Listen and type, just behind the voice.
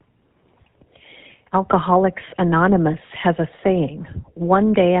Alcoholics Anonymous has a saying,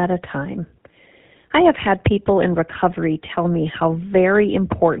 one day at a time. I have had people in recovery tell me how very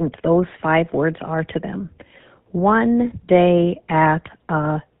important those 5 words are to them. One day at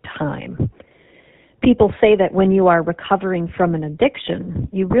a time. People say that when you are recovering from an addiction,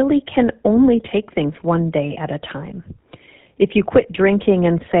 you really can only take things one day at a time. If you quit drinking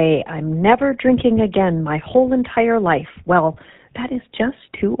and say, I'm never drinking again my whole entire life, well, that is just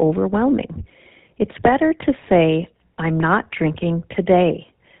too overwhelming. It's better to say, I'm not drinking today.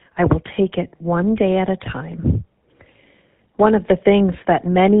 I will take it one day at a time. One of the things that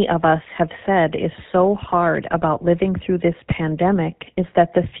many of us have said is so hard about living through this pandemic is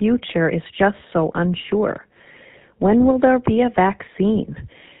that the future is just so unsure. When will there be a vaccine?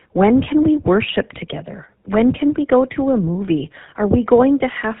 When can we worship together? When can we go to a movie? Are we going to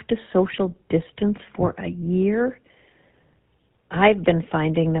have to social distance for a year? I've been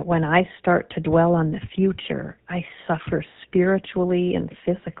finding that when I start to dwell on the future, I suffer spiritually and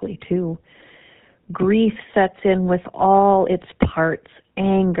physically too. Grief sets in with all its parts,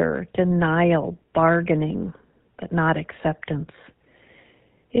 anger, denial, bargaining, but not acceptance.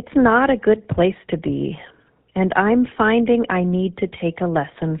 It's not a good place to be, and I'm finding I need to take a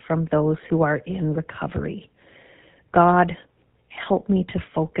lesson from those who are in recovery. God, help me to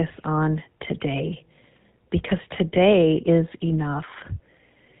focus on today, because today is enough.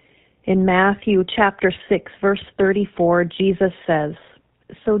 In Matthew chapter 6, verse 34, Jesus says,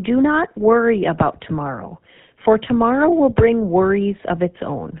 So do not worry about tomorrow, for tomorrow will bring worries of its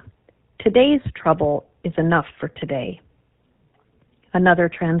own. Today's trouble is enough for today. Another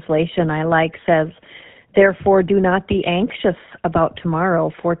translation I like says, Therefore do not be anxious about tomorrow,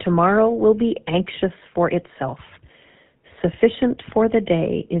 for tomorrow will be anxious for itself. Sufficient for the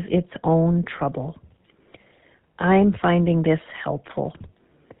day is its own trouble. I'm finding this helpful.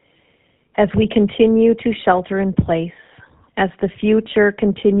 As we continue to shelter in place, as the future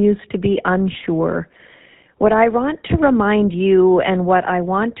continues to be unsure, what I want to remind you and what I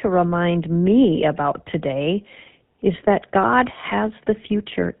want to remind me about today is that God has the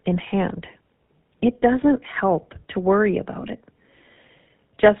future in hand. It doesn't help to worry about it.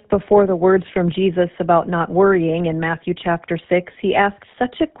 Just before the words from Jesus about not worrying in Matthew chapter 6, he asks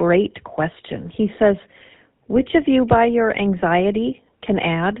such a great question. He says, Which of you by your anxiety can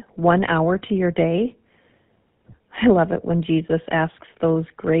add 1 hour to your day? I love it when Jesus asks those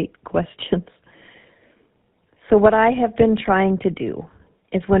great questions. So what I have been trying to do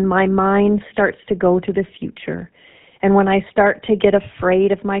is when my mind starts to go to the future, and when I start to get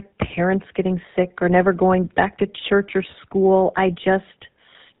afraid of my parents getting sick or never going back to church or school, I just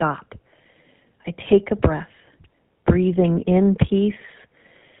stop. I take a breath, breathing in peace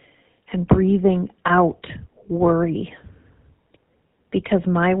and breathing out worry. Because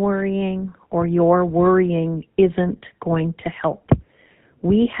my worrying or your worrying isn't going to help.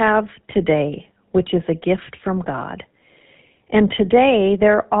 We have today, which is a gift from God. And today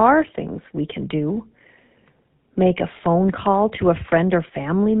there are things we can do. Make a phone call to a friend or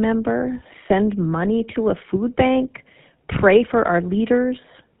family member, send money to a food bank, pray for our leaders,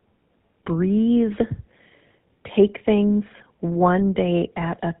 breathe, take things one day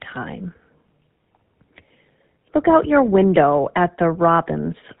at a time. Look out your window at the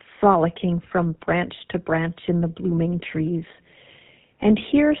robins frolicking from branch to branch in the blooming trees, and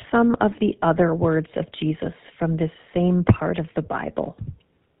hear some of the other words of Jesus from this same part of the Bible.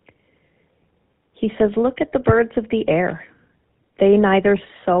 He says, Look at the birds of the air. They neither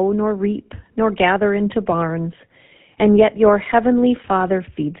sow nor reap nor gather into barns, and yet your heavenly Father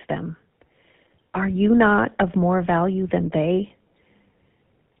feeds them. Are you not of more value than they?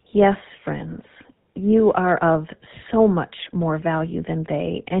 Yes, friends. You are of so much more value than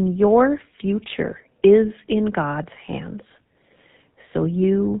they, and your future is in God's hands. So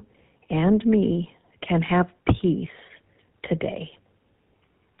you and me can have peace today.